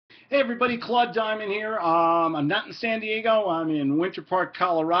Hey everybody, Claude Diamond here. I'm not in San Diego. I'm in Winter Park,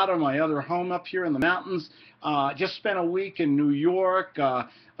 Colorado, my other home up here in the mountains. Just spent a week in New York.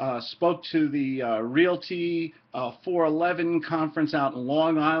 Spoke to the Realty 411 conference out in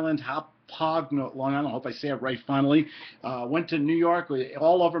Long Island, Long Island. I hope I say it right finally. Went to New York,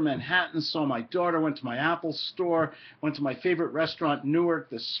 all over Manhattan. Saw my daughter. Went to my Apple store. Went to my favorite restaurant, Newark,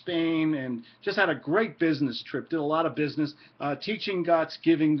 the Spain, and just had a great business trip. Did a lot of business. Teaching guts,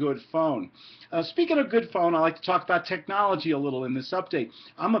 giving good phone. Speaking of good phone, I like to talk about technology a little in this update.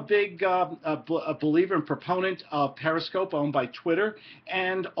 I'm a big a believer and proponent of Periscope, owned by Twitter,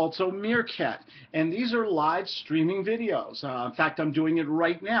 and also Meerkat. And these are live streaming videos. In fact, I'm doing it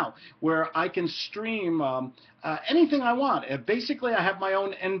right now, where I can stream anything I want. Basically, I have my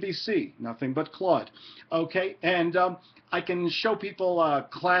own NBC, nothing but Claude. Okay, and I can show people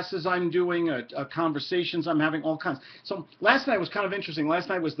classes I'm doing, conversations I'm having, all kinds. So last night was kind of interesting. Last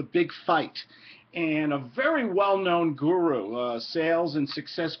night was the big fight. And a very well-known guru, sales and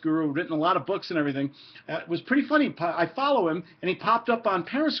success guru, written a lot of books and everything. It was pretty funny. I follow him, and he popped up on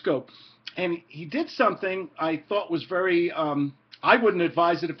Periscope. And he did something I thought was very... I wouldn't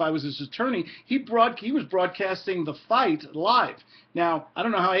advise it if I was his attorney. He was broadcasting the fight live. Now, I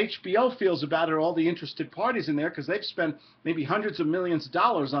don't know how HBO feels about it, or all the interested parties in there, because they've spent maybe hundreds of millions of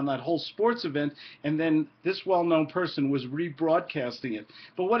dollars on that whole sports event, and then this well-known person was rebroadcasting it.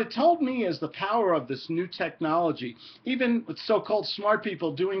 But what it told me is the power of this new technology, even with so-called smart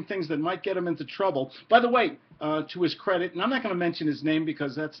people doing things that might get them into trouble. By the way, to his credit, and I'm not going to mention his name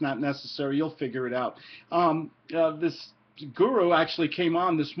because that's not necessary. You'll figure it out. This guru actually came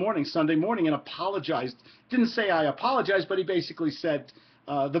on this morning, Sunday morning, and apologized. Didn't say I apologize, but he basically said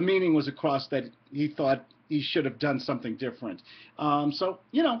the meaning was across that he thought he should have done something different. So,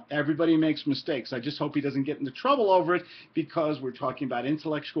 you know, everybody makes mistakes. I just hope he doesn't get into trouble over it, because we're talking about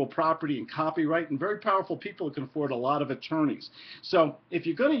intellectual property and copyright and very powerful people who can afford a lot of attorneys. So if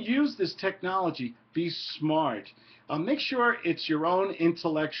you're going to use this technology, be smart. Make sure it's your own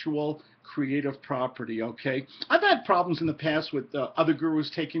intellectual creative property, okay? I've had problems in the past with other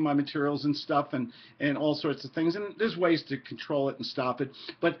gurus taking my materials and stuff and all sorts of things, and there's ways to control it and stop it.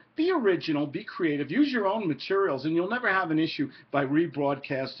 But be original, be creative, use your own materials, and you'll never have an issue by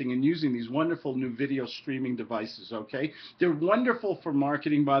rebroadcasting and using these wonderful new video streaming devices, okay? They're wonderful for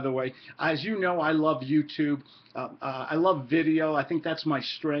marketing, by the way. As you know, I love YouTube. I love video. I think that's my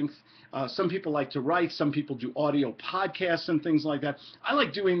strength. Some people like to write. Some people do audio podcasts and things like that. I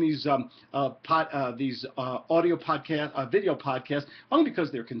like doing these audio podcast, video podcasts, only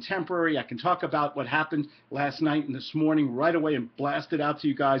because they're contemporary. I can talk about what happened last night and this morning right away and blast it out to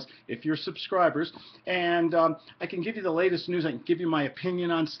you guys if you're subscribers. And I can give you the latest news. I can give you my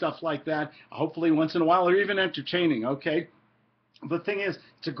opinion on stuff like that. Hopefully once in a while, or even entertaining. Okay. The thing is,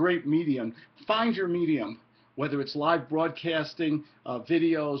 it's a great medium. Find your medium. Whether it's live broadcasting,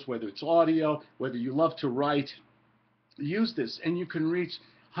 videos, whether it's audio, whether you love to write, use this, and you can reach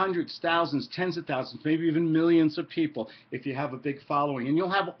hundreds, thousands, tens of thousands, maybe even millions of people if you have a big following, and you'll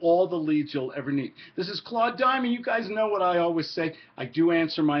have all the leads you'll ever need. This is Claude Diamond. You guys know what I always say. I do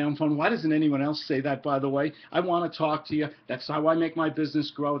answer my own phone. Why doesn't anyone else say that, by the way? I want to talk to you. That's how I make my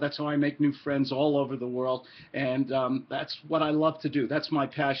business grow. That's how I make new friends all over the world, and that's what I love to do. That's my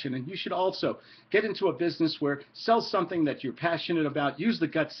passion, and you should also get into a business where sell something that you're passionate about. Use the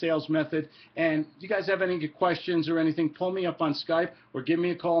gut sales method, and you guys have any questions or anything, pull me up on Skype or give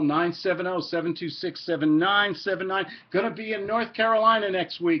me a call, 970-726-7979. Going to be in North Carolina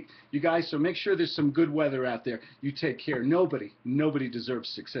next week, you guys, so make sure there's some good weather out there. You take care. Nobody deserves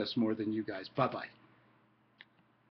success more than you guys. Bye-bye.